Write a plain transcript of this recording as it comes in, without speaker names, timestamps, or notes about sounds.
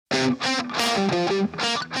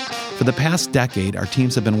For the past decade, our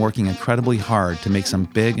teams have been working incredibly hard to make some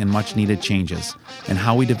big and much-needed changes in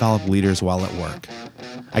how we develop leaders while at work.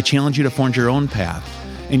 I challenge you to forge your own path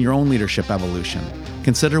in your own leadership evolution.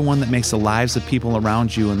 Consider one that makes the lives of people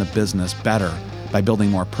around you and the business better by building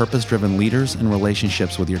more purpose-driven leaders and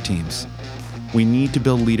relationships with your teams. We need to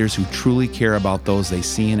build leaders who truly care about those they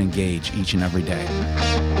see and engage each and every day.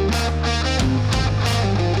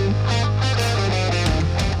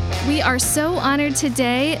 We are so honored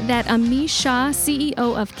today that Amish Shah, CEO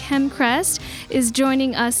of ChemCrest, is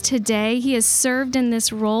joining us today. He has served in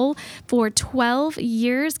this role for 12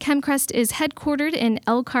 years. ChemCrest is headquartered in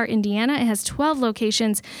Elkhart, Indiana. It has 12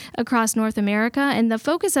 locations across North America, and the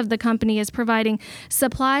focus of the company is providing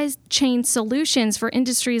supply chain solutions for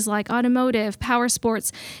industries like automotive, power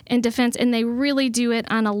sports, and defense, and they really do it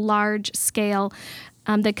on a large scale.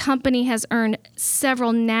 The company has earned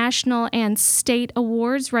several national and state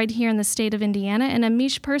awards right here in the state of Indiana. And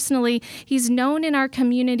Amish personally, he's known in our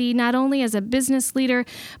community not only as a business leader,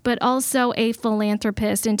 but also a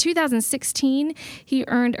philanthropist. In 2016, he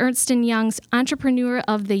earned Ernst & Young's Entrepreneur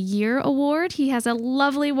of the Year award. He has a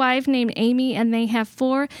lovely wife named Amy, and they have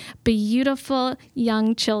 4 beautiful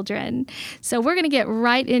young children. So we're going to get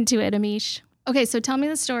right into it, Amish. Okay, so tell me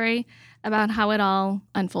the story about how it all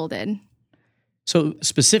unfolded. So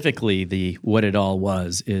specifically, what it all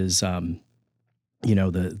was is, this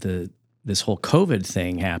whole COVID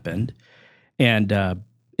thing happened, and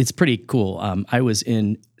it's pretty cool. I was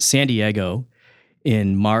in San Diego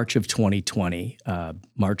in March of 2020,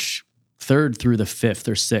 March 3rd through the 5th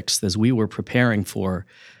or 6th, as we were preparing for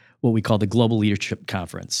what we call the Global Leadership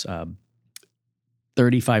Conference.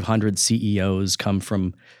 3,500 CEOs come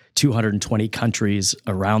from 220 countries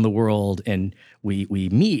around the world, and we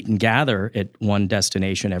meet and gather at one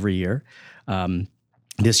destination every year.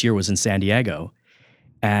 This year was in San Diego,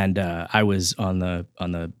 and I was on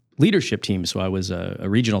the leadership team, so I was a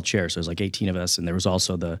regional chair, so it was like 18 of us, and there was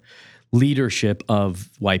also the leadership of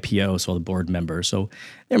YPO, so the board members. So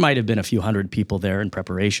there might have been a few hundred people there in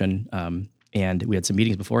preparation, and we had some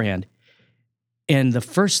meetings beforehand. And the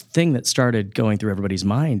first thing that started going through everybody's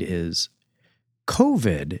mind is,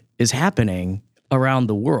 COVID is happening around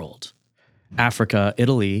the world. Africa,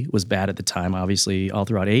 Italy was bad at the time, obviously all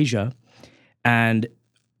throughout Asia. And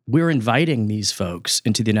we're inviting these folks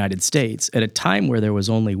into the United States at a time where there was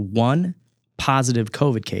only one positive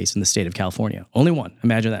COVID case in the state of California. Only one.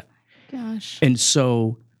 Imagine that. Gosh. And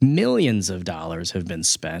so millions of dollars have been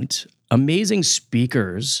spent. Amazing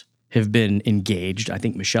speakers have been engaged. I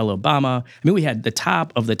think Michelle Obama. I mean, we had the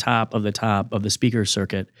top of the top of the top of the speaker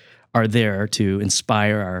circuit are there to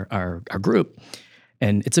inspire our group.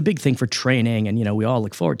 And it's a big thing for training, and, we all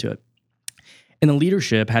look forward to it. And the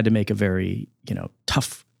leadership had to make a very,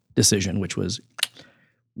 tough decision, which was,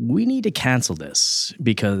 we need to cancel this,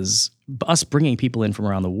 because us bringing people in from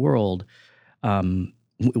around the world,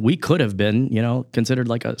 we could have been, considered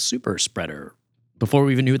like a super spreader before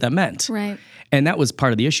we even knew what that meant. Right. And that was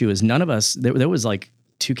part of the issue, is none of us, there was like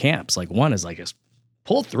 2 camps. Like, one is like,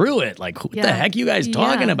 pull through it. Like, what the heck are you guys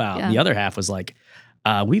talking about? Yeah. The other half was like,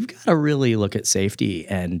 we've got to really look at safety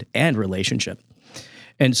and relationship.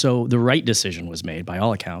 And so the right decision was made, by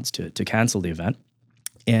all accounts, to cancel the event.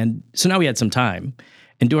 And so now we had some time.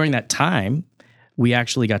 And during that time, we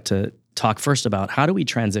actually got to talk first about how do we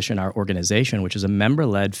transition our organization, which is a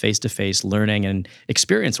member-led, face-to-face learning and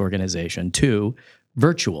experience organization, to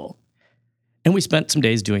virtual. And we spent some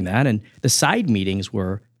days doing that. And the side meetings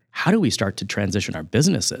were, how do we start to transition our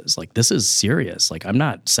businesses? Like, this is serious. Like, I'm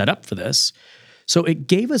not set up for this. So it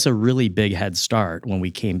gave us a really big head start when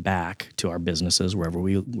we came back to our businesses, wherever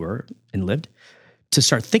we were and lived, to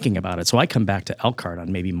start thinking about it. So I come back to Elkhart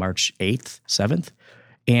on maybe March 8th, 7th,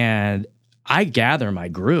 and I gather my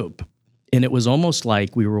group, and it was almost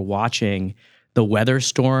like we were watching the weather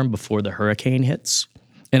storm before the hurricane hits.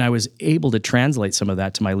 And I was able to translate some of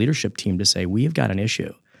that to my leadership team to say, we've got an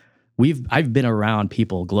issue. I've been around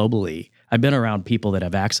people globally. I've been around people that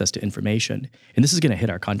have access to information, and this is going to hit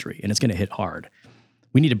our country, and it's going to hit hard.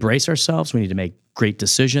 We need to brace ourselves. We need to make great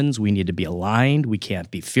decisions. We need to be aligned. We can't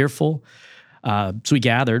be fearful. So we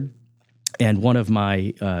gathered, and one of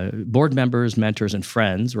my board members, mentors, and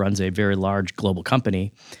friends runs a very large global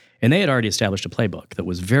company, and they had already established a playbook that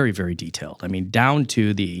was very, very detailed. I mean, down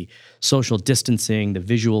to the social distancing, the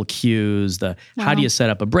visual cues, how do you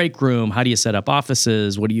set up a break room? How do you set up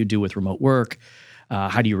offices? What do you do with remote work?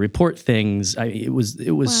 How do you report things? It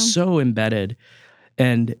was so embedded.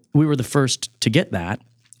 And we were the first to get that.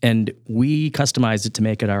 And we customized it to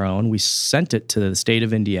make it our own. We sent it to the state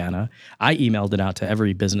of Indiana. I emailed it out to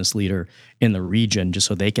every business leader in the region just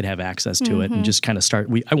so they could have access to it and just kind of start.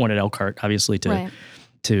 I wanted Elkhart, obviously, to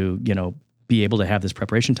be able to have this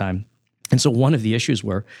preparation time. And so one of the issues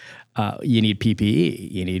were you need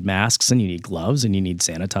PPE, you need masks, and you need gloves, and you need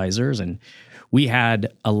sanitizers. And we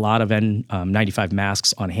had a lot of N95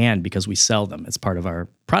 masks on hand because we sell them. It's part of our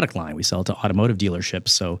product line. We sell to automotive dealerships.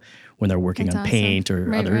 So when they're working on paint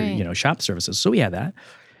or other shop services. So we had that.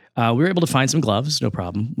 We were able to find some gloves, no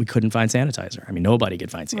problem. We couldn't find sanitizer. I mean, nobody could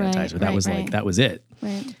find sanitizer. That was it.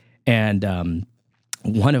 Right. And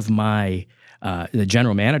one of my, the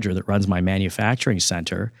general manager that runs my manufacturing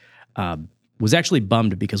center, was actually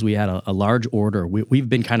bummed because we had a large order. We've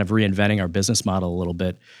been kind of reinventing our business model a little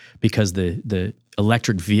bit because the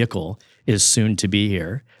electric vehicle is soon to be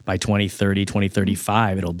here. By 2030,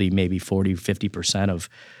 2035, it'll be maybe 40, 50% of,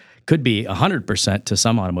 could be 100% to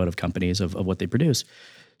some automotive companies of what they produce.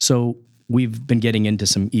 So we've been getting into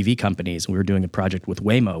some EV companies. We were doing a project with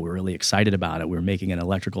Waymo. We were really excited about it. We were making an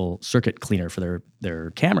electrical circuit cleaner for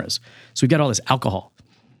their cameras. So we've got all this alcohol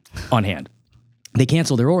on hand. They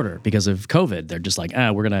canceled their order because of COVID. They're just like,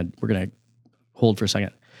 we're gonna hold for a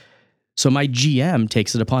second. So my GM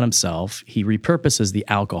takes it upon himself. He repurposes the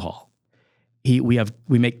alcohol. We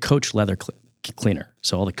make Coach leather cleaner.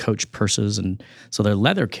 So all the Coach purses and so their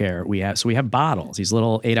leather care we have bottles, these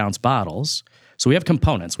little 8-ounce bottles. So we have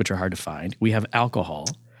components which are hard to find. We have alcohol,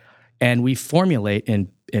 and we formulate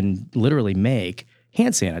and literally make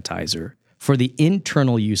hand sanitizer for the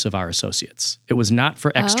internal use of our associates. It was not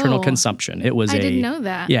for external consumption. It was I didn't know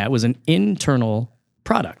that. Yeah, it was an internal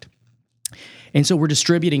product. And so we're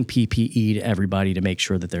distributing PPE to everybody to make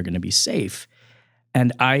sure that they're going to be safe.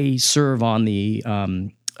 And I serve on the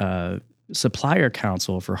supplier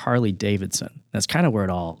council for Harley Davidson. That's kind of where it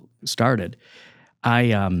all started.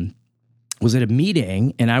 I was at a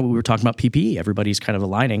meeting and we were talking about PPE. Everybody's kind of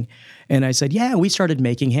aligning. And I said, yeah, we started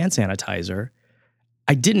making hand sanitizer.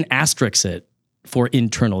 I didn't asterisk it for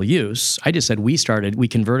internal use. I just said we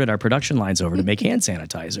converted our production lines over to make hand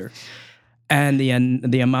sanitizer. And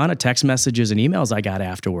the amount of text messages and emails I got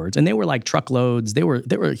afterwards, and they were like truckloads, they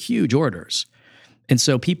were huge orders. And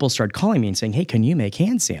so people started calling me and saying, hey, can you make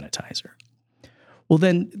hand sanitizer? Well,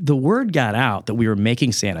 then the word got out that we were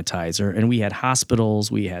making sanitizer, and we had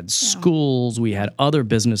hospitals, we had schools, we had other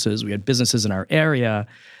businesses, we had businesses in our area,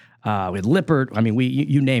 we had Lippert, I mean,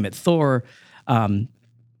 you name it, Thor,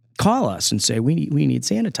 call us and say, we need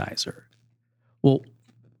sanitizer. Well,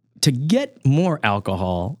 to get more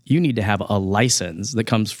alcohol, you need to have a license that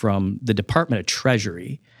comes from the Department of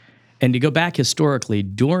Treasury. And to go back historically,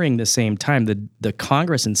 during the same time, the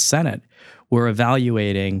Congress and Senate were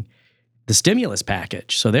evaluating the stimulus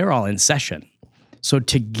package. So they're all in session. So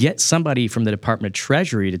to get somebody from the Department of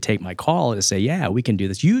Treasury to take my call and to say, yeah, we can do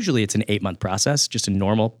this. Usually it's an 8-month process, just in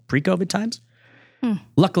normal pre-COVID times.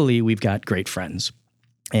 Luckily, we've got great friends.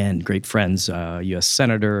 And great friends, U.S.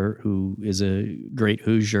 Senator who is a great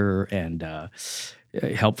Hoosier, and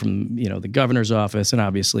help from the governor's office, and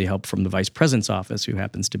obviously help from the vice president's office, who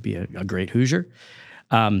happens to be a great Hoosier.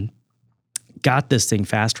 Got this thing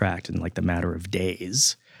fast-tracked in like the matter of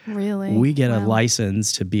days. Really? We get a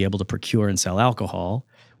license to be able to procure and sell alcohol.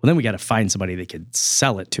 Well, then we got to find somebody that could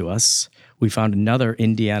sell it to us. We found another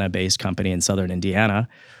Indiana-based company in southern Indiana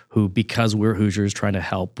who, because we're Hoosiers trying to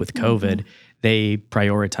help with COVID, they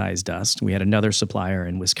prioritized us. We had another supplier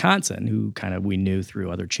in Wisconsin who we knew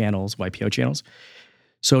through other channels, YPO channels.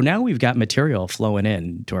 So now we've got material flowing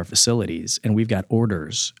in to our facilities, and we've got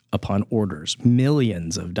orders upon orders,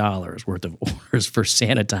 millions of dollars worth of orders for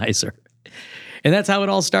sanitizer. And that's how it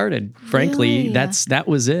all started. Frankly, Really? that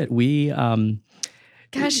was it. We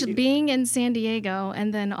Gosh, being in San Diego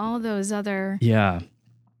and then all those other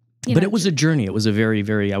But it was a journey. It was a very,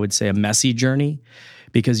 very, I would say, a messy journey,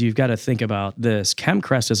 because you've got to think about this.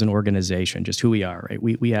 ChemCrest as an organization, just who we are, right?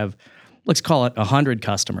 We have, let's call it 100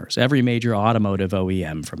 customers. Every major automotive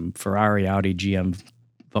OEM, from Ferrari, Audi, GM,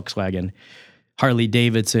 Volkswagen, Harley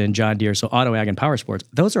Davidson, John Deere, so Auto, Ag, and Power Sports,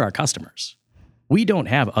 those are our customers. We don't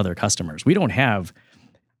have other customers. We don't have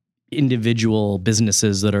individual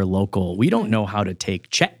businesses that are local. We don't know how to take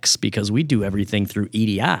checks because we do everything through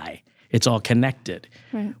EDI. It's all connected.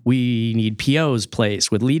 Right. We need POs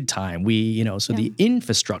placed with lead time. The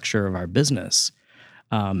infrastructure of our business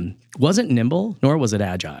wasn't nimble, nor was it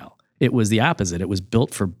agile. It was the opposite. It was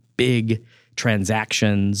built for big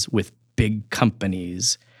transactions with big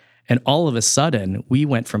companies. And all of a sudden, we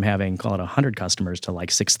went from having, call it 100 customers to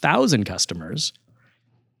like 6,000 customers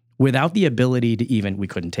without the ability to we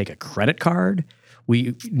couldn't take a credit card.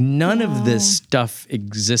 None of this stuff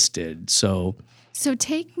existed. So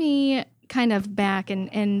take me kind of back,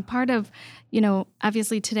 and part of,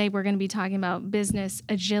 obviously today we're going to be talking about business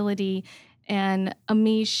agility, and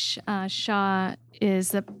Amish Shah is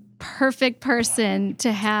the perfect person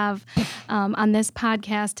to have on this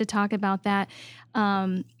podcast to talk about that.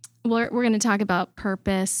 We're going to talk about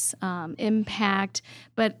purpose, impact,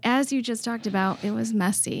 but as you just talked about, it was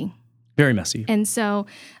messy. Very messy. And so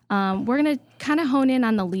we're going to kind of hone in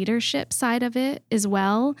on the leadership side of it as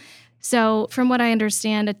well. So from what I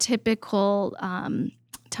understand, a typical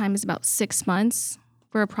time is about 6 months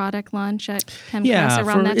for a product launch at ChemCrest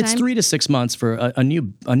around that time? It's 3 to 6 months. For a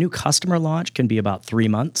new customer launch can be about 3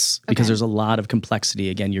 months because there's a lot of complexity.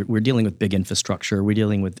 Again, we're dealing with big infrastructure. We're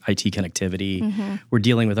dealing with IT connectivity. We're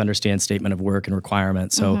dealing with understand statement of work and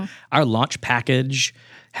requirements. So our launch package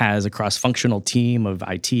has a cross-functional team of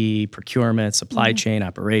IT, procurement, supply chain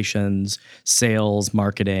operations, sales,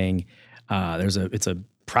 marketing. It's a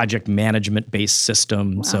project management based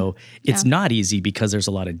system. Wow. So it's not easy because there's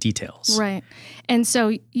a lot of details. Right. And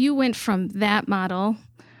so you went from that model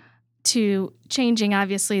to changing,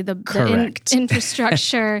 obviously, the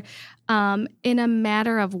infrastructure in a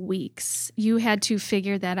matter of weeks. You had to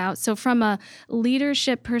figure that out. So from a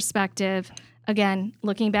leadership perspective, again,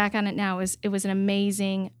 looking back on it now, it was an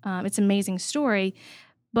amazing story.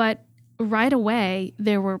 But right away,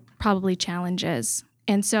 there were probably challenges.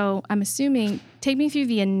 And so I'm assuming, take me through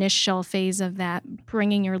the initial phase of that,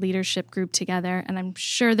 bringing your leadership group together. And I'm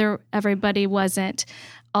sure everybody wasn't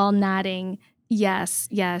all nodding yes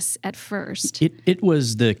at first. It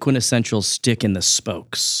was the quintessential stick in the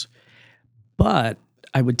spokes. But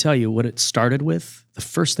I would tell you what it started with. The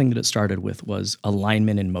first thing that it started with was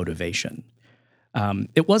alignment and motivation.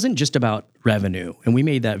 It wasn't just about revenue, and we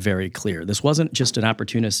made that very clear. This wasn't just an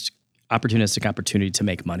opportunistic opportunity to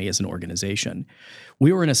make money as an organization.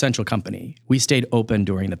 We were an essential company. We stayed open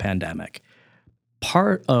during the pandemic.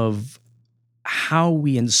 Part of how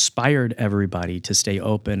we inspired everybody to stay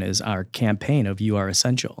open is our campaign of You Are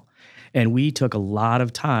Essential. And we took a lot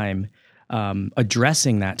of time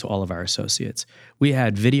addressing that to all of our associates. We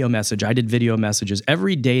had video message. I did video messages.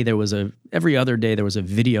 Every other day there was a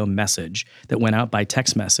video message that went out by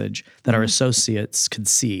text message that our associates could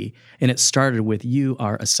see. And it started with You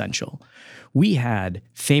Are Essential. We had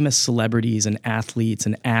famous celebrities and athletes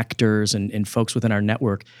and actors and folks within our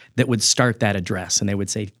network that would start that address. And they would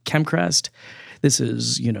say, ChemCrest, this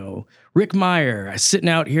is, Rick Meyer. I'm sitting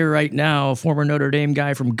out here right now, former Notre Dame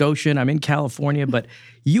guy from Goshen. I'm in California, but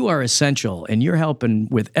you are essential, and you're helping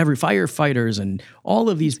with every firefighters and all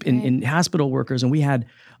of these in hospital workers. And we had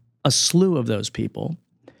a slew of those people.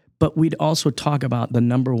 But we'd also talk about the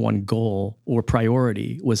number one goal or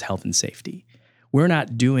priority was health and safety. We're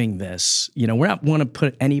not doing this, we're not want to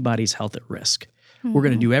put anybody's health at risk. We're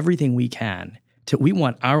going to do everything we can. We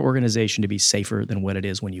want our organization to be safer than what it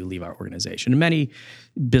is when you leave our organization. And many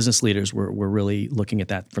business leaders were really looking at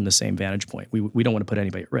that from the same vantage point. We don't want to put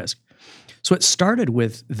anybody at risk. So it started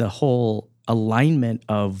with the whole alignment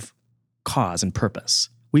of cause and purpose.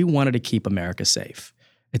 We wanted to keep America safe.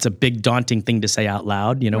 It's a big, daunting thing to say out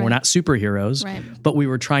loud. We're not superheroes, but we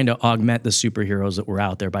were trying to augment the superheroes that were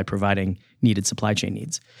out there by providing needed supply chain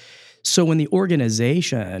needs. So when the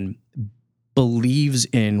organization believes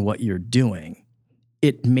in what you're doing,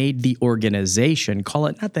 it made the organization, call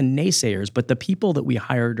it not the naysayers, but the people that we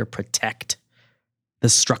hired to protect the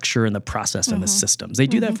structure and the process and the systems. They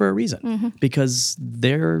do that for a reason because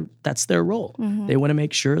that's their role. They want to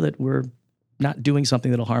make sure that we're not doing something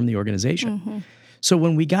that'll harm the organization. So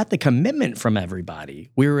when we got the commitment from everybody,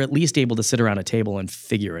 we were at least able to sit around a table and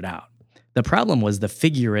figure it out. The problem was the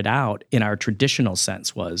figure it out in our traditional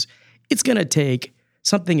sense was it's going to take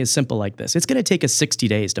something as simple like this. It's going to take us 60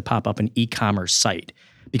 days to pop up an e-commerce site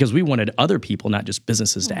because we wanted other people, not just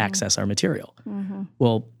businesses, to access our material.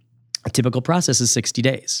 Well, a typical process is 60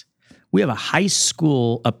 days. We have a high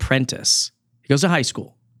school apprentice. He goes to high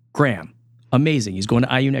school. Graham, amazing. He's going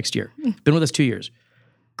to IU next year. Been with us 2 years.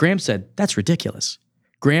 Graham said, that's ridiculous.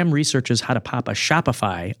 Graham researches how to pop a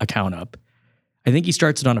Shopify account up. I think he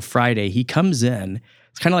starts it on a Friday. He comes in.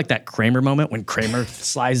 It's kind of like that Kramer moment when Kramer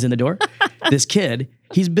slides in the door. This kid,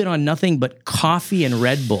 he's been on nothing but coffee and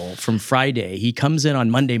Red Bull from Friday. He comes in on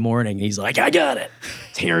Monday morning. And he's like, I got it.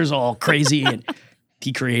 His hair's all crazy. And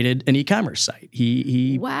he created an e-commerce site.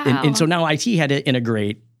 Wow. And so now IT had to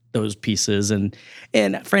integrate those pieces. And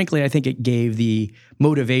frankly, I think it gave the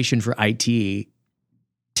motivation for IT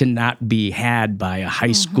to not be had by a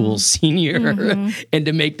high school senior and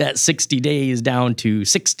to make that 60 days down to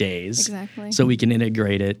 6 days. Exactly. So we can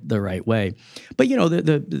integrate it the right way. But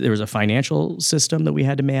there was a financial system that we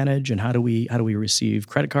had to manage, and how do we receive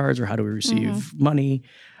credit cards, or how do we receive money?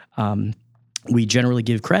 We generally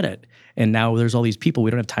give credit, and now there's all these people,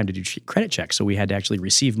 we don't have time to do credit checks, so we had to actually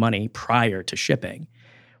receive money prior to shipping.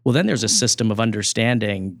 Well, then there's a system of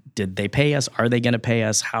understanding, did they pay us? Are they going to pay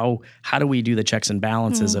us? How do we do the checks and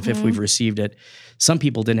balances if we've received it? Some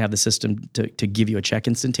people didn't have the system to give you a check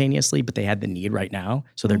instantaneously, but they had the need right now,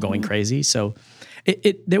 so they're going crazy. So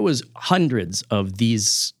there was hundreds of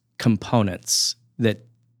these components that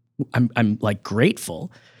I'm like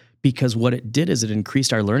grateful, because what it did is it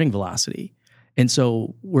increased our learning velocity. And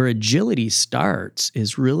so where agility starts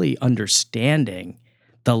is really understanding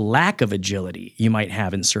the lack of agility you might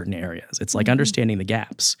have in certain areas. It's like understanding the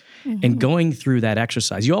gaps and going through that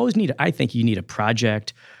exercise. You always I think you need a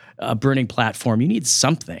project, a burning platform. You need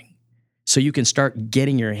something so you can start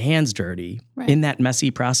getting your hands dirty in that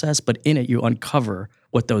messy process, but in it you uncover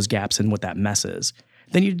what those gaps and what that mess is.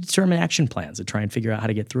 Then you determine action plans to try and figure out how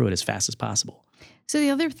to get through it as fast as possible. So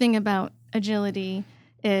the other thing about agility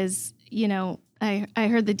is, I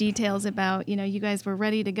heard the details about, you guys were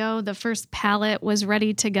ready to go. The first pallet was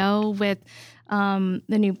ready to go with the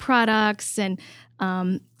new products. And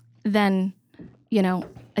then,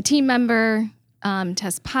 a team member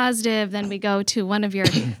tests positive. Then we go to one of your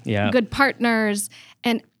good partners.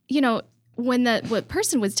 And, when the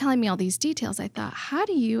person was telling me all these details, I thought, how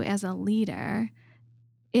do you as a leader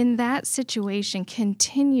in that situation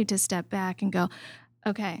continue to step back and go,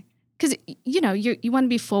 okay, because, you want to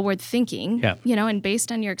be forward thinking, and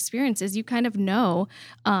based on your experiences, you kind of know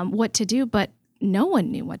what to do, but no one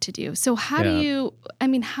knew what to do. So how did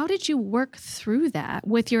you work through that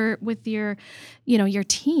with your your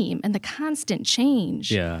team and the constant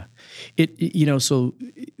change? Yeah. So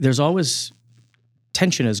there's always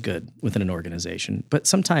tension is good within an organization, but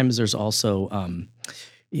sometimes there's also,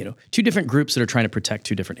 two different groups that are trying to protect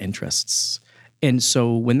two different interests. And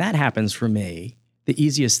so when that happens for me, the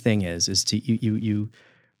easiest thing is to you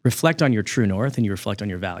reflect on your true north and you reflect on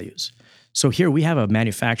your values. So here we have a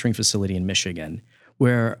manufacturing facility in Michigan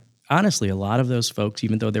where honestly, a lot of those folks,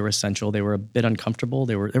 even though they were essential, they were a bit uncomfortable.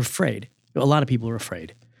 They're afraid. A lot of people are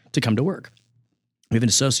afraid to come to work. We have an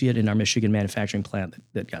associate in our Michigan manufacturing plant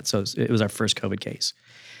so it was our first COVID case.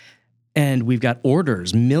 And we've got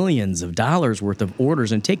orders, millions of dollars worth of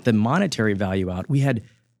orders, and take the monetary value out. We had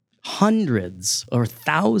hundreds or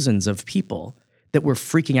thousands of people that were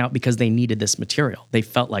freaking out because they needed this material. They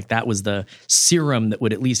felt like that was the serum that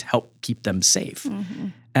would at least help keep them safe.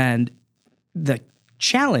 And the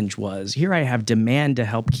challenge was, here I have demand to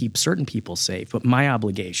help keep certain people safe, but my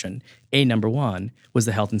obligation, number one, was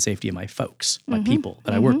the health and safety of my folks, my people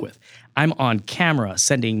that I work with. I'm on camera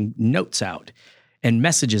sending notes out and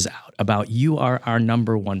messages out about you are our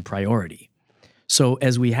number one priority. So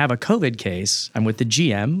as we have a COVID case, I'm with the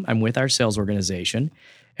GM, I'm with our sales organization,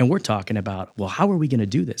 and we're talking about, well, how are we going to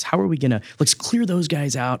do this? How are we going to, let's clear those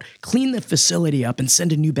guys out, clean the facility up, and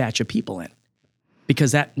send a new batch of people in.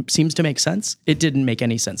 Because that seems to make sense. It didn't make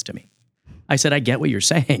any sense to me. I said, I get what you're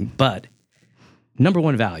saying, but number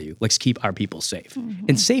one value, let's keep our people safe.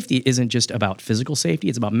 And safety isn't just about physical safety,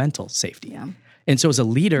 it's about mental safety. Yeah. And so as a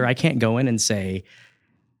leader, I can't go in and say,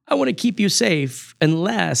 I want to keep you safe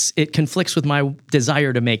unless it conflicts with my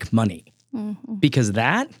desire to make money. Because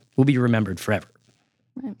that will be remembered forever.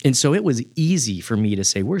 Right. And so it was easy for me to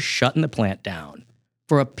say, we're shutting the plant down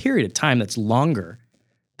for a period of time that's longer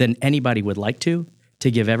than anybody would like to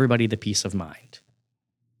give everybody the peace of mind.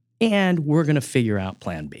 And we're going to figure out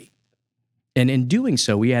plan B. And in doing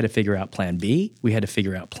so, we had to figure out plan B, we had to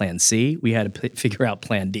figure out plan C, we had to figure out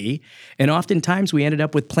plan D. And oftentimes we ended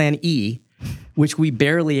up with plan E, which we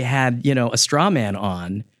barely had, a straw man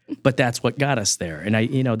on, but that's what got us there. And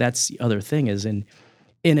that's the other thing is in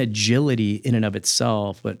agility in and of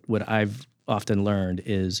itself, what I've often learned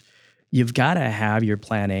is you've got to have your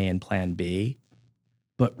plan A and plan B,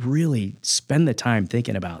 but really spend the time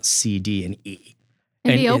thinking about C, D, and E.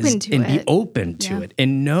 And be open to it. And be open to it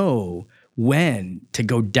and know when to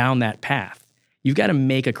go down that path. You've got to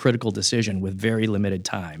make a critical decision with very limited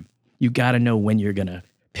time. You've got to know when you're going to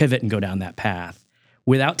pivot and go down that path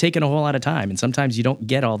without taking a whole lot of time. And sometimes you don't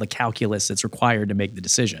get all the calculus that's required to make the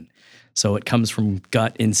decision. So it comes from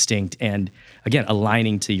gut instinct and, again,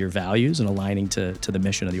 aligning to your values and aligning to the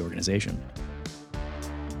mission of the organization.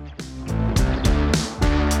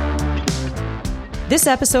 This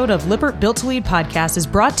episode of Lippert Built to Lead podcast is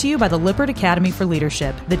brought to you by the Lippert Academy for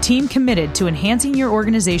Leadership, the team committed to enhancing your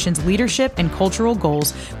organization's leadership and cultural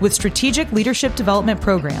goals with strategic leadership development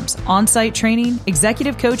programs, on-site training,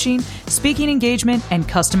 executive coaching, speaking engagement, and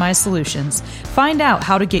customized solutions. Find out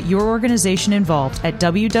how to get your organization involved at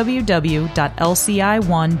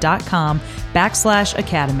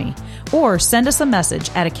www.lci1.com/academy. Or send us a message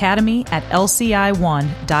at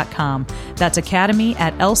academy@lci1.com. That's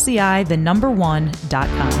academy@lci1.com.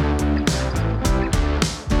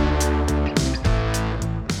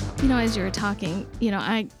 As you were talking,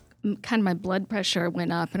 I kind of my blood pressure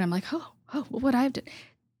went up and I'm like, what I have to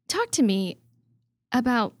talk to me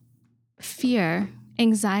about fear,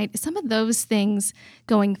 anxiety, some of those things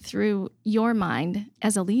going through your mind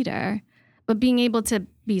as a leader, but being able to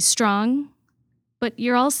be strong. But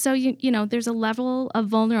you're also, there's a level of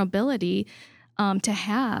vulnerability to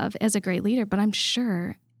have as a great leader. But I'm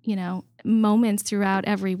sure, moments throughout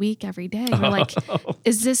every week, every day, we're like,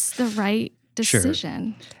 is this the right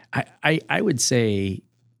decision? Sure. I would say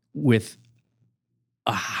with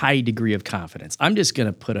a high degree of confidence, I'm just going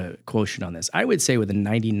to put a quotient on this. I would say with a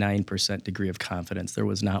 99% degree of confidence, there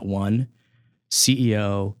was not one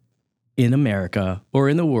CEO in America or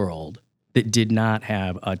in the world that did not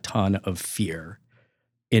have a ton of fear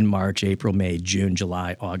in March, April, May, June,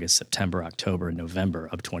 July, August, September, October, and November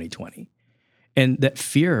of 2020. And that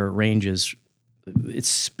fear ranges, it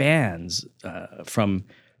spans from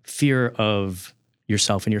fear of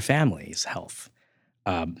yourself and your family's health,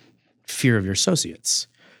 fear of your associates,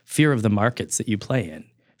 fear of the markets that you play in,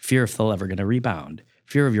 fear if they're ever going to rebound,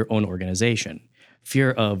 fear of your own organization, fear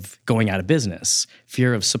of going out of business,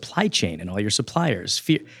 fear of supply chain and all your suppliers,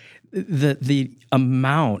 fear, the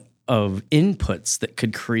amount of inputs that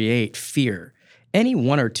could create fear. Any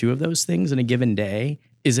one or two of those things in a given day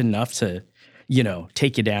is enough to,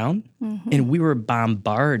 take you down. Mm-hmm. And we were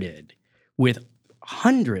bombarded with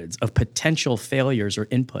hundreds of potential failures or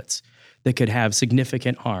inputs that could have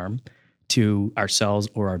significant harm to ourselves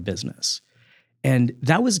or our business. And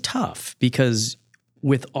that was tough because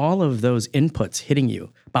with all of those inputs hitting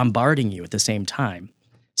you, bombarding you at the same time,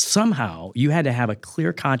 somehow you had to have a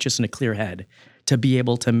clear conscience and a clear head to be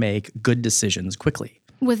able to make good decisions quickly.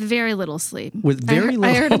 With very little sleep. With very little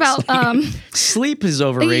I heard about sleep is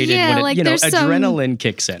overrated when adrenaline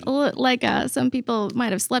kicks in. Like some people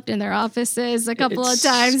might have slept in their offices a couple of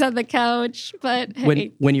times on the couch, but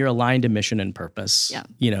hey. When you're aligned to mission and purpose,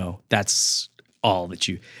 that's all that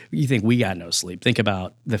you think. We got no sleep. Think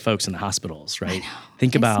about the folks in the hospitals, right?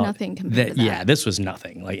 Think about nothing compared to that. Yeah, this was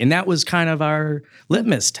nothing. And that was kind of our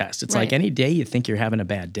litmus test. It's like any day you think you're having a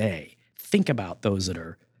bad day, think about those that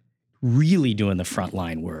are really doing the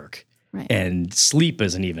frontline work. Right. And sleep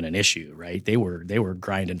isn't even an issue, right? They were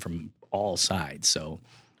grinding from all sides. So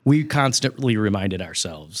we constantly reminded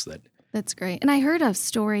ourselves that. That's great. And I heard a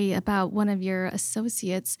story about one of your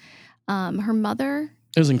associates, her mother.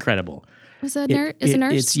 It was incredible. Was a nurse?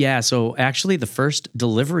 So actually the first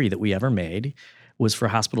delivery that we ever made was for a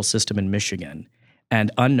hospital system in Michigan. And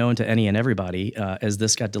unknown to any and everybody, as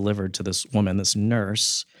this got delivered to this woman, this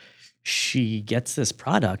nurse, she gets this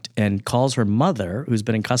product and calls her mother, who's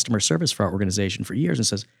been in customer service for our organization for years, and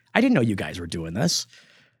says, I didn't know you guys were doing this.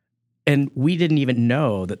 And we didn't even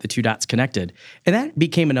know that the two dots connected. And that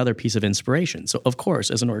became another piece of inspiration. So, of course,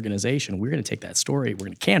 as an organization, we're going to take that story, we're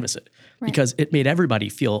going to canvas it, because it made everybody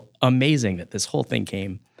feel amazing that this whole thing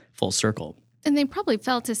came full circle. And they probably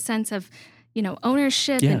felt a sense of,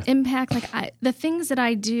 ownership and impact. Like the things that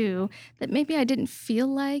I do that maybe I didn't feel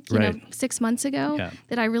like, 6 months ago,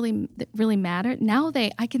 that really mattered. Now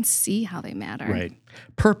I can see how they matter. Right.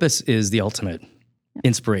 Purpose is the ultimate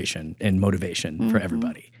inspiration and motivation for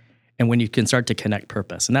everybody. And when you can start to connect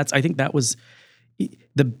purpose, and I think that was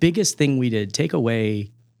the biggest thing we did, take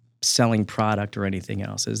away selling product or anything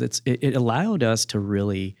else, is it allowed us to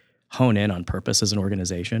really hone in on purpose as an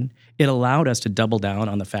organization. It allowed us to double down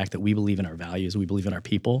on the fact that we believe in our values, we believe in our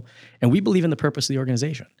people, and we believe in the purpose of the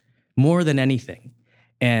organization more than anything.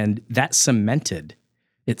 And that cemented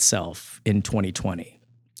itself in 2020.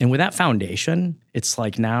 And with that foundation, it's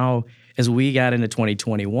like now as we got into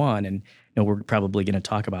 2021, and we're probably going to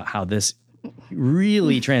talk about how this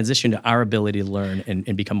really transitioned to our ability to learn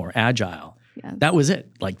and become more agile. Yeah. That was it.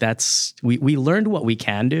 We learned what we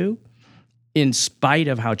can do in spite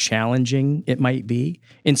of how challenging it might be,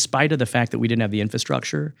 in spite of the fact that we didn't have the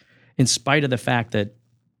infrastructure, in spite of the fact that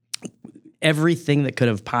everything that could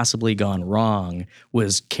have possibly gone wrong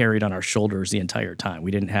was carried on our shoulders the entire time.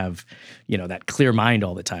 We didn't have, that clear mind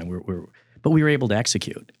all the time. But we were able to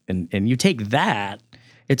execute. And you take that,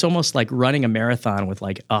 it's almost like running a marathon with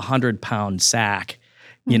like 100-pound sack,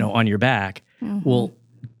 on your back. Well,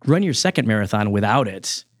 run your second marathon without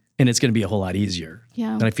it, and it's going to be a whole lot easier.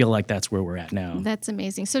 Yeah. And I feel like that's where we're at now. That's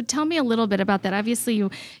amazing. So tell me a little bit about that. Obviously,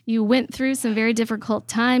 you went through some very difficult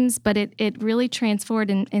times, but it really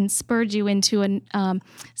transformed and spurred you into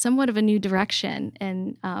somewhat of a new direction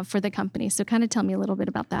and for the company. So kind of tell me a little bit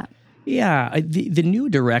about that. Yeah, the new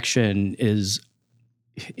direction is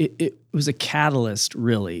it was a catalyst,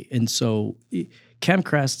 really. And so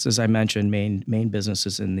ChemCrest, as I mentioned, main business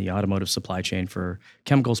is in the automotive supply chain for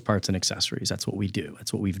chemicals, parts, and accessories. That's what we do.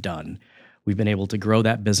 That's what we've done. We've been able to grow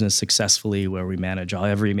that business successfully where we manage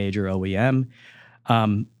every major OEM.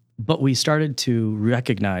 But we started to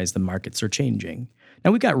recognize the markets are changing.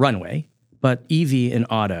 Now, we've got runway, but EV and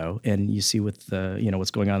auto, and you see with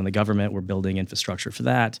what's going on in the government, we're building infrastructure for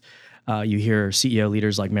that. You hear CEO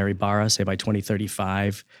leaders like Mary Barra say by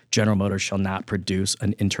 2035, General Motors shall not produce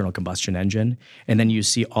an internal combustion engine. And then you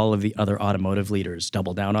see all of the other automotive leaders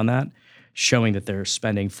double down on that, showing that they're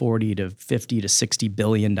spending $40 to $50 to $60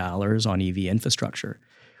 billion on EV infrastructure,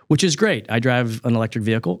 which is great. I drive an electric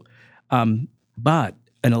vehicle, but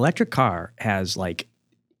an electric car has like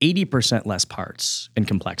 80% less parts and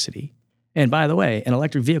complexity. And by the way, an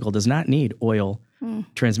electric vehicle does not need oil,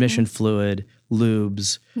 transmission fluid,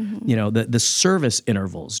 lubes. The service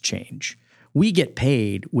intervals change. We get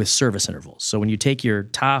paid with service intervals. So when you take your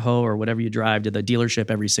Tahoe or whatever you drive to the dealership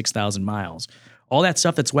every 6,000 miles, all that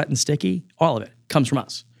stuff that's wet and sticky, all of it comes from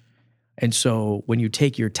us. And so when you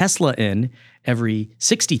take your Tesla in every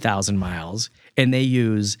 60,000 miles and they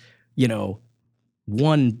use,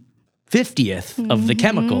 1/50th of the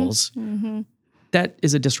chemicals, that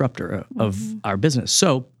is a disruptor of our business.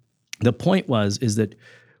 So the point is that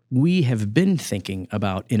we have been thinking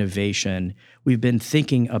about innovation. We've been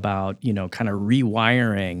thinking about, kind of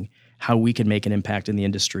rewiring how we can make an impact in the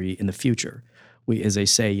industry in the future. We, as they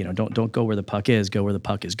say, don't go where the puck is, go where the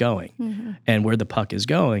puck is going. And where the puck is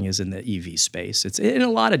going is in the EV space. It's in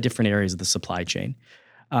a lot of different areas of the supply chain.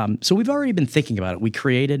 So we've already been thinking about it. We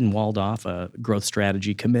created and walled off a growth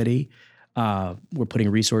strategy committee. We're putting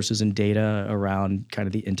resources and data around kind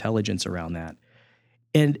of the intelligence around that.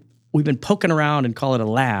 And we've been poking around and call it a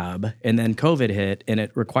lab, and then COVID hit, and it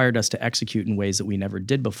required us to execute in ways that we never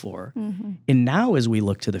did before. And now as we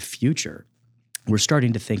look to the future, we're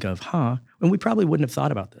starting to think of, and we probably wouldn't have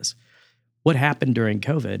thought about this. What happened during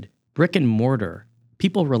COVID? Brick and mortar,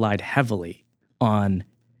 people relied heavily on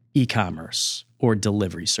e-commerce or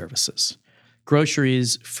delivery services.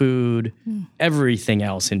 Groceries, food, everything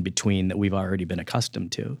else in between that we've already been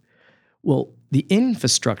accustomed to. Well, the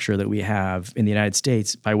infrastructure that we have in the United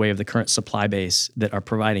States by way of the current supply base that are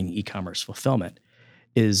providing e-commerce fulfillment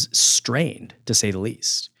is strained, to say the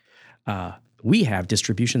least. We have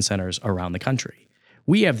distribution centers around the country.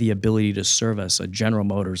 We have the ability to service a General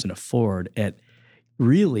Motors and a Ford at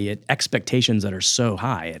expectations that are so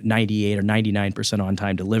high, at 98 or 99%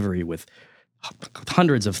 on-time delivery with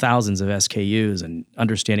hundreds of thousands of SKUs and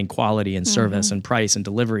understanding quality and service and price and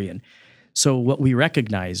delivery. And so what we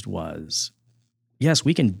recognized was, yes,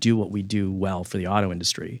 we can do what we do well for the auto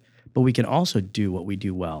industry, but we can also do what we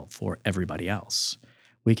do well for everybody else.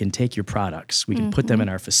 We can take your products, we can put them in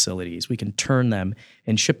our facilities, we can turn them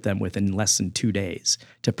and ship them within less than 2 days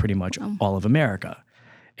to pretty much all of America.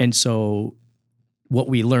 And so what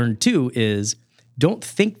we learned too is don't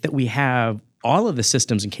think that we have all of the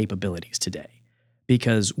systems and capabilities today,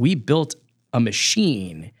 because we built a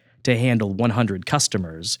machine to handle 100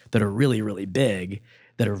 customers that are really, really big,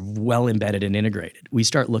 that are well embedded and integrated. We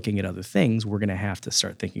start looking at other things, we're going to have to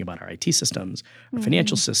start thinking about our IT systems, our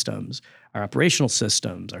financial systems, our operational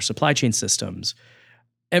systems, our supply chain systems,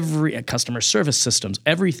 every customer service systems,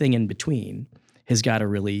 everything in between has got to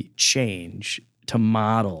really change to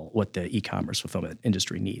model what the e-commerce fulfillment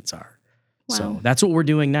industry needs are. Wow. So that's what we're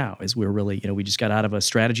doing now is we're really, we just got out of a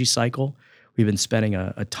strategy cycle. We've been spending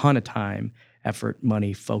a ton of time, effort,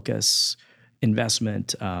 money, focus,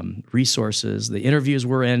 investment, resources. The interviews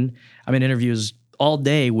we're in, I'm in interviews all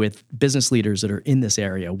day with business leaders that are in this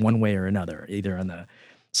area one way or another, either on the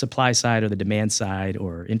supply side or the demand side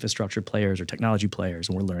or infrastructure players or technology players,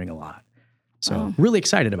 and we're learning a lot. So really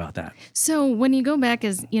excited about that. So when you go back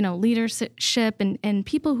as, leadership and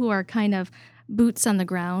people who are kind of boots on the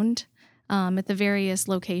ground at the various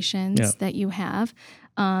locations that you have,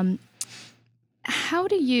 how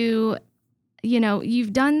do you,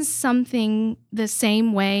 you've done something the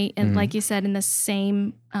same way and like you said, in the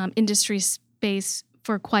same industry space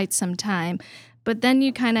for quite some time, but then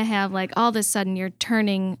you kind of have like all of a sudden you're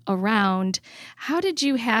turning around. How did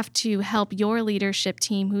you have to help your leadership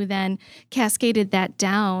team who then cascaded that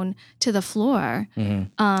down to the floor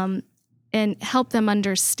and help them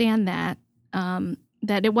understand that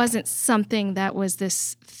that it wasn't something that was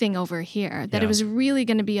this thing over here, that it was really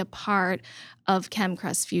going to be a part of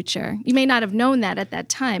ChemCrest's future? You may not have known that at that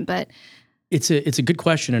time, but it's a good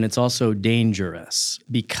question, and it's also dangerous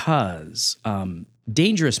because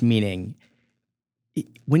dangerous meaning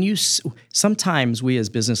sometimes we as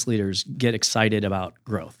business leaders get excited about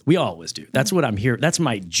growth. We always do. That's what I'm here. That's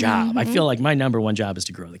my job. I feel like my number one job is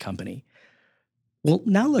to grow the company. Well,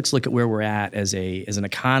 now let's look at where we're at as an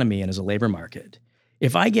economy and as a labor market.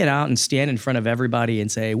 If I get out and stand in front of everybody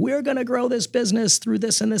and say, we're going to grow this business through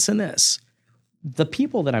this and this and this, the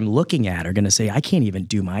people that I'm looking at are going to say, I can't even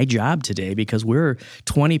do my job today because we're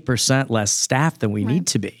 20% less staff than we need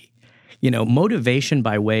to be. Motivation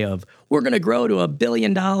by way of, we're going to grow to $1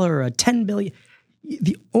 billion or $10 billion.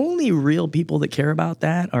 The only real people that care about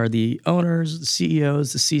that are the owners, the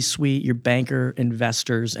CEOs, the C-suite, your banker,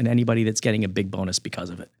 investors, and anybody that's getting a big bonus because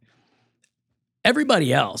of it.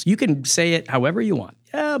 Everybody else, you can say it however you want.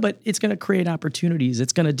 Yeah, but it's going to create opportunities.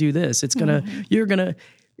 It's going to do this. It's going to,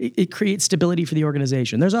 it creates stability for the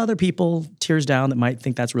organization. There's other people, tiers down, that might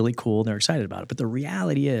think that's really cool. They're excited about it. But the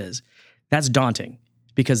reality is that's daunting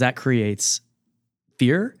because that creates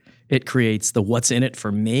fear. It creates the what's in it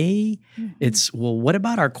for me. It's, well, what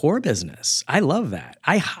about our core business? I love that.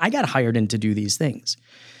 I got hired in to do these things.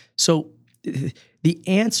 So the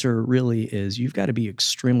answer really is you've got to be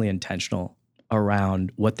extremely intentional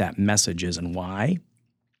around what that message is and why.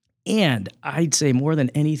 And I'd say more than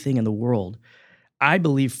anything in the world, I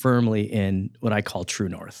believe firmly in what I call true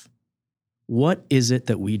north. What is it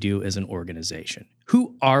that we do as an organization?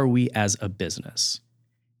 Who are we as a business?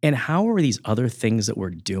 And how are these other things that we're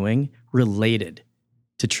doing related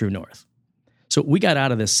to true north? So we got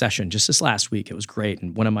out of this session just this last week. It was great.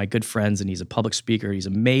 And one of my good friends, and he's a public speaker, he's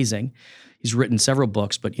amazing. He's written several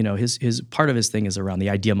books, but his part of his thing is around the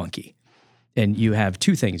idea monkey. And you have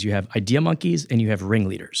two things. You have idea monkeys and you have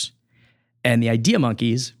ringleaders. And the idea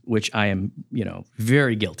monkeys, which I am,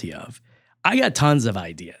 very guilty of, I got tons of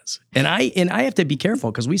ideas. And I have to be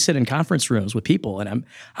careful because we sit in conference rooms with people and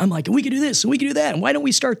I'm like, we could do this and we could do that. And why don't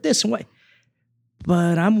we start this and why?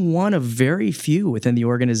 But I'm one of very few within the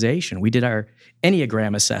organization. We did our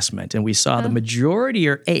Enneagram assessment and we saw the majority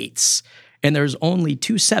are 8s and there's only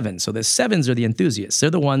 2 7s. So the 7s are the enthusiasts. They're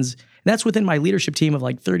the ones, that's within my leadership team of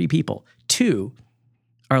like 30 people. 2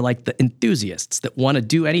 are like the enthusiasts that want to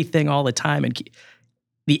do anything all the time. And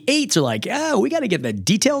the 8s are like, we got to get the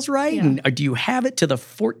details right. Yeah. And do you have it to the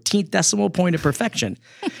 14th decimal point of perfection?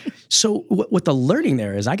 So what the learning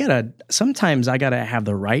there is, sometimes I got to have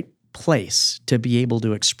the right place to be able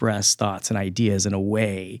to express thoughts and ideas in a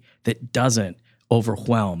way that doesn't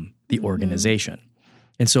overwhelm the organization.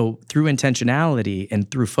 And so through intentionality and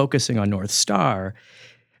through focusing on North Star,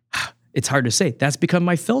 it's hard to say, that's become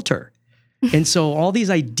my filter. And so all these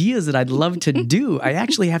ideas that I'd love to do, I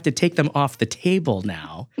actually have to take them off the table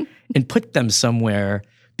now and put them somewhere,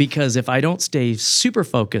 because if I don't stay super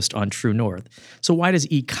focused on True North. So why does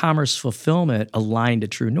e-commerce fulfillment align to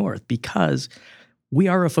True North? Because we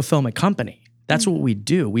are a fulfillment company. That's what we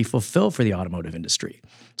do. We fulfill for the automotive industry.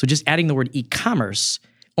 So just adding the word e-commerce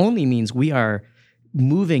only means we are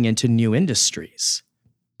moving into new industries,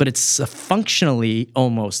 but it's functionally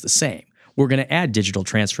almost the same. We're going to add digital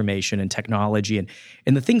transformation and technology,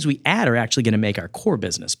 and the things we add are actually going to make our core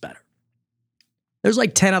business better. There's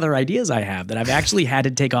like 10 other ideas I have that I've actually had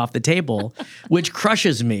to take off the table, which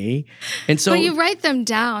crushes me. And so, but you write them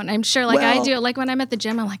down. I'm sure, I do. Like when I'm at the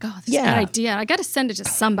gym, I'm like, this is a good idea. I got to send it to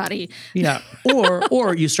somebody. Yeah.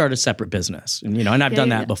 Or you start a separate business, and I've done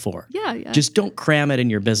that before. Yeah. Just don't cram it in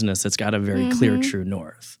your business that's got a very clear true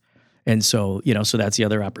north. And so, so that's the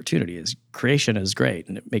other opportunity is creation is great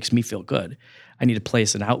and it makes me feel good. I need a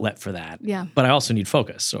place, an outlet for that. Yeah. But I also need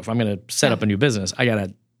focus. So if I'm going to set up a new business, I got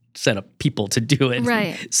to set up people to do it,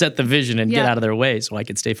 right. Set the vision and get out of their way so I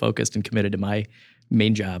can stay focused and committed to my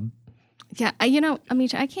main job. Yeah.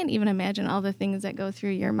 Amish, I can't even imagine all the things that go through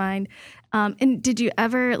your mind. And did you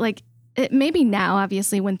ever maybe now,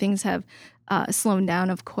 obviously, when things have slowed down,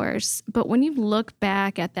 of course, but when you look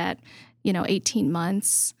back at that, 18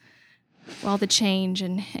 months, all the change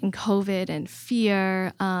and COVID and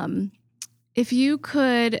fear, if you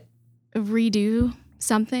could redo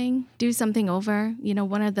something, do something over,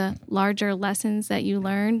 one of the larger lessons that you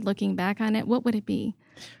learned looking back on it, what would it be?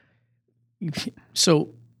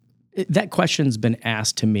 So that question's been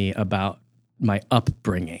asked to me about my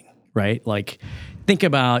upbringing, right? Like, think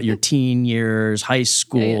about your teen years, high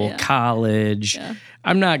school, college. Yeah.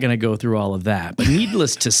 I'm not going to go through all of that, but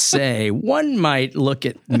needless to say, one might look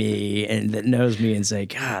at me and that knows me and say,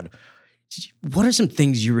 God, what are some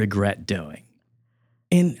things you regret doing?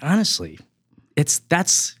 And honestly,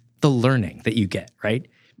 that's the learning that you get, right?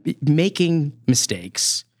 Making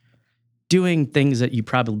mistakes, doing things that you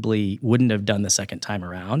probably wouldn't have done the second time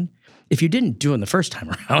around. If you didn't do them the first time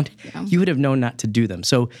around, you would have known not to do them.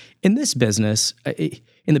 So in this business,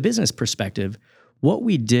 in the business perspective, what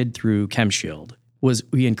we did through ChemShield was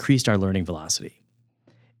we increased our learning velocity.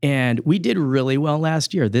 And we did really well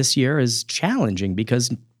last year. This year is challenging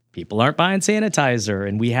because people aren't buying sanitizer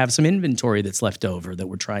and we have some inventory that's left over that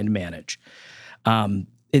we're trying to manage. And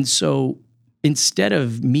so instead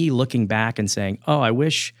of me looking back and saying, oh, I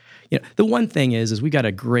wish, the one thing is we got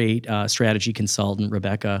a great strategy consultant,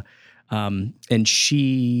 Rebecca, and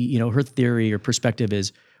she, her theory or perspective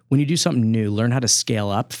is when you do something new, learn how to scale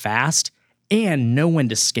up fast and know when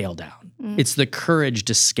to scale down. It's the courage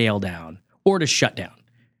to scale down or to shut down.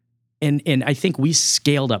 And I think we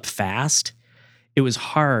scaled up fast. It was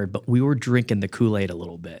hard, but we were drinking the Kool-Aid a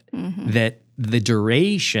little bit, that the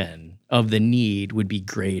duration of the need would be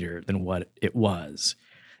greater than what it was.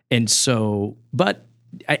 And so, but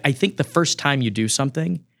I think the first time you do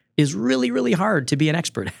something is really, really hard to be an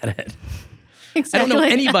expert at it. Exactly. I don't know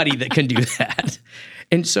anybody that can do that.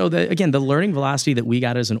 And so, the learning velocity that we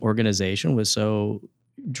got as an organization was so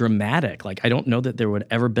dramatic. Like, I don't know that there would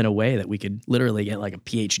ever been a way that we could literally get like a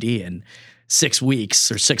PhD in 6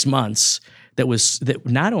 weeks or 6 months that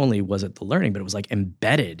not only was it the learning, but it was like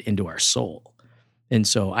embedded into our soul. And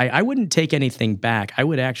so I wouldn't take anything back. I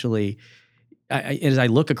would actually, as I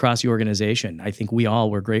look across the organization, I think we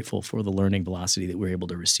all were grateful for the learning velocity that we were able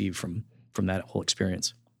to receive from that whole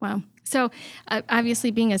experience. Wow. So obviously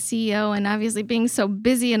being a CEO and obviously being so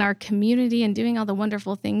busy in our community and doing all the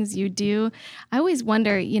wonderful things you do, I always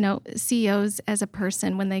wonder, CEOs as a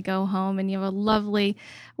person when they go home and you have a lovely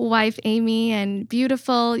wife, Amy, and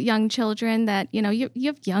beautiful young children that, you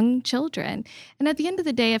have young children. And at the end of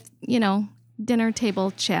the day, if, dinner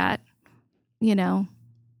table chat,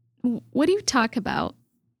 what do you talk about?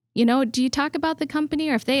 Do you talk about the company,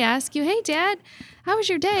 or if they ask you, hey, Dad, how was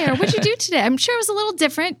your day? Or what'd you do today? I'm sure it was a little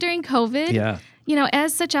different during COVID. Yeah.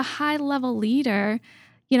 As such a high level leader,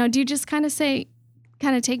 do you just kind of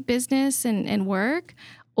take business and work,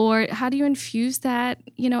 or how do you infuse that,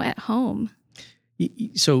 at home?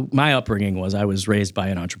 So my upbringing was I was raised by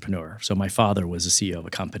an entrepreneur. So my father was a CEO of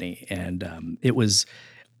a company, and it was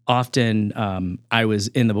often I was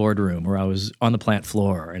in the boardroom or I was on the plant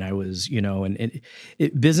floor, and I was,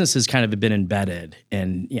 business has kind of been embedded.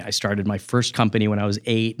 And I started my first company when I was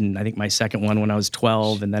 8, and I think my second one when I was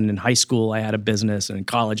 12. And then in high school, I had a business, and in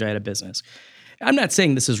college, I had a business. I'm not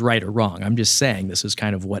saying this is right or wrong. I'm just saying this is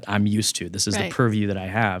kind of what I'm used to. This is the purview that I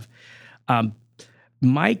have.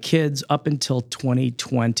 My kids up until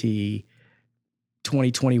 2020,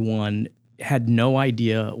 2021, had no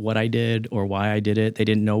idea what I did or why I did it. They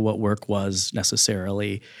didn't know what work was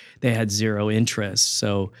necessarily. They had zero interest.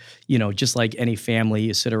 So, just like any family,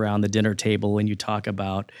 you sit around the dinner table and you talk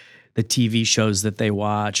about the TV shows that they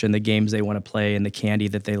watch and the games they want to play and the candy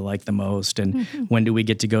that they like the most and when do we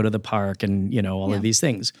get to go to the park and, all of these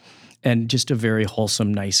things. And just a very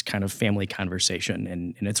wholesome, nice kind of family conversation.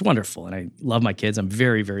 And it's wonderful. And I love my kids. I'm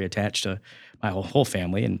very, very attached to my whole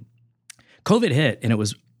family. And COVID hit, and it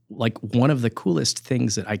was like one of the coolest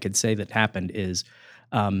things that I could say that happened is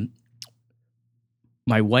my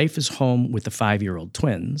wife is home with the 5-year-old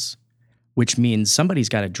twins, which means somebody's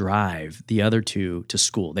got to drive the other two to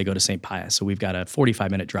school. They go to St. Pius. So we've got a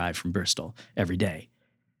 45-minute drive from Bristol every day.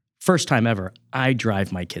 First time ever, I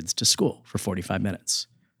drive my kids to school for 45 minutes.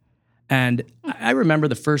 And I remember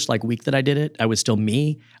the first week that I did it, I was still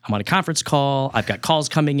me. I'm on a conference call. I've got calls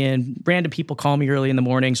coming in. Random people call me early in the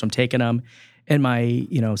morning, so I'm taking them. And my,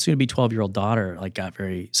 soon-to-be 12-year-old daughter, got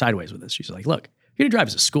very sideways with this. She's like, look, you're going to drive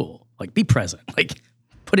us to school. Be present.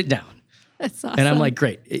 Put it down. That's awesome. And I'm like,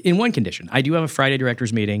 great. In one condition, I do have a Friday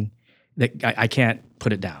directors meeting that I can't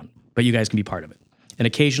put it down, but you guys can be part of it. And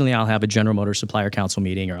occasionally I'll have a General Motors Supplier Council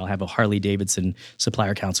meeting, or I'll have a Harley-Davidson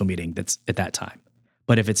Supplier Council meeting that's at that time.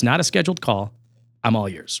 But if it's not a scheduled call, I'm all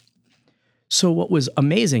yours. So what was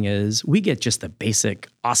amazing is we get just the basic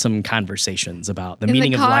awesome conversations about the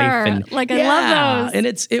meaning of life, and I love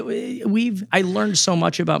those. And I learned so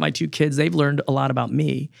much about my two kids. They've learned a lot about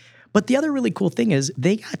me. But the other really cool thing is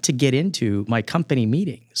they got to get into my company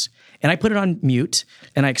meetings, and I put it on mute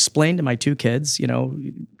and I explained to my two kids,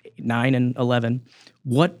 9 and 11,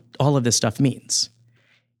 what all of this stuff means.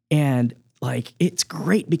 And it's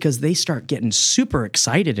great because they start getting super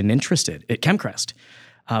excited and interested at ChemCrest.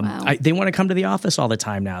 Wow. They want to come to the office all the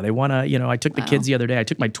time now. They want to, I took the kids the other day. I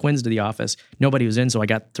took my twins to the office. Nobody was in, so I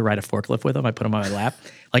got to ride a forklift with them. I put them on my lap.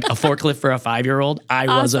 A forklift for a 5-year-old. I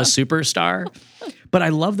was a superstar. But I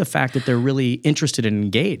love the fact that they're really interested and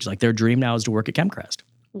engaged. Their dream now is to work at ChemCrest.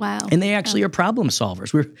 Wow. And they actually are problem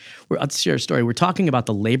solvers. I'll share a story. We're talking about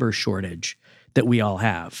the labor shortage that we all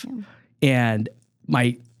have. Yeah. And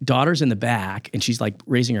my daughter's in the back and she's like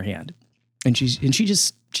raising her hand. And she's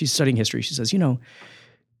studying history. She says,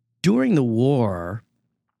 during the war,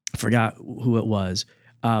 I forgot who it was,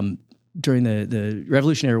 during the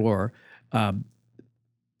Revolutionary War,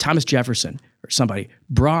 Thomas Jefferson or somebody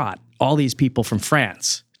brought all these people from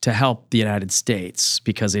France to help the United States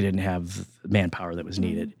because they didn't have manpower that was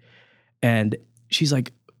needed. And she's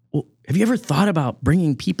like, well, have you ever thought about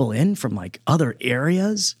bringing people in from like other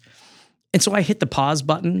areas? And so I hit the pause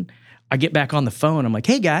button. I get back on the phone. I'm like,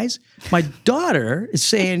 hey guys, my daughter is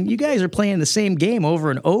saying you guys are playing the same game over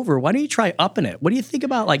and over. Why don't you try upping it? What do you think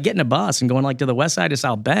about like getting a bus and going like to the west side of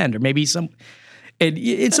South Bend or maybe some...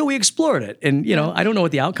 And so we explored it. And, I don't know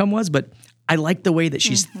what the outcome was, but I like the way that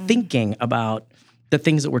she's thinking about the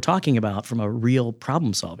things that we're talking about from a real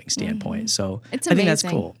problem-solving standpoint. So I think that's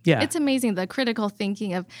cool. Yeah. It's amazing, the critical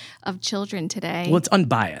thinking of children today. Well, it's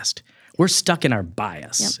unbiased. We're stuck in our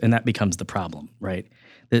bias, and that becomes the problem, right?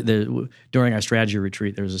 During our strategy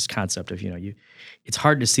retreat, there was this concept of, it's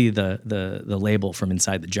hard to see the label from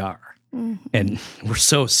inside the jar. Mm-hmm. And we're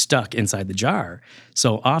so stuck inside the jar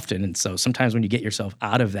so often. And so sometimes when you get yourself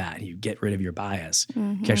out of that and you get rid of your bias,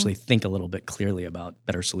 you can actually think a little bit clearly about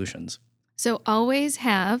better solutions. So always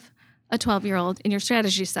have a 12-year-old in your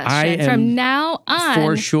strategy session from now on.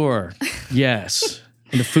 For sure. Yes.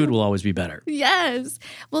 And the food will always be better. Yes.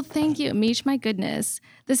 Well, thank you, Amish. My goodness.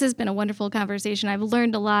 This has been a wonderful conversation. I've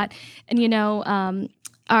learned a lot. And,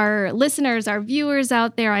 our listeners, our viewers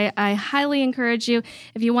out there, I highly encourage you,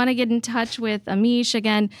 if you want to get in touch with Amish,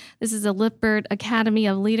 again, this is a Lippert Academy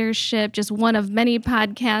of Leadership, just one of many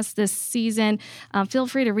podcasts this season. Feel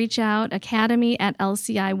free to reach out,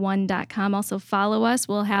 academy@lci1.com. Also follow us.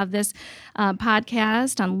 We'll have this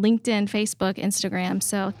podcast on LinkedIn, Facebook, Instagram.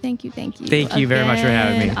 So thank you. Thank you very much for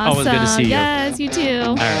having me. Awesome. Always good to see you. Yes, you too.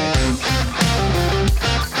 All right.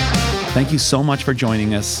 Thank you so much for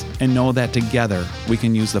joining us, and know that together we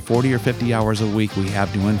can use the 40 or 50 hours a week we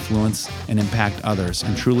have to influence and impact others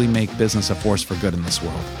and truly make business a force for good in this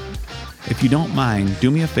world. If you don't mind,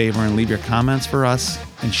 do me a favor and leave your comments for us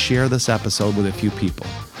and share this episode with a few people.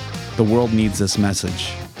 The world needs this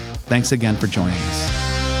message. Thanks again for joining us.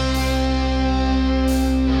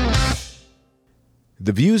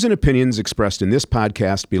 The views and opinions expressed in this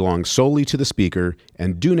podcast belong solely to the speaker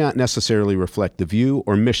and do not necessarily reflect the view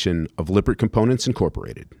or mission of Lippert Components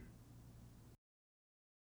Incorporated.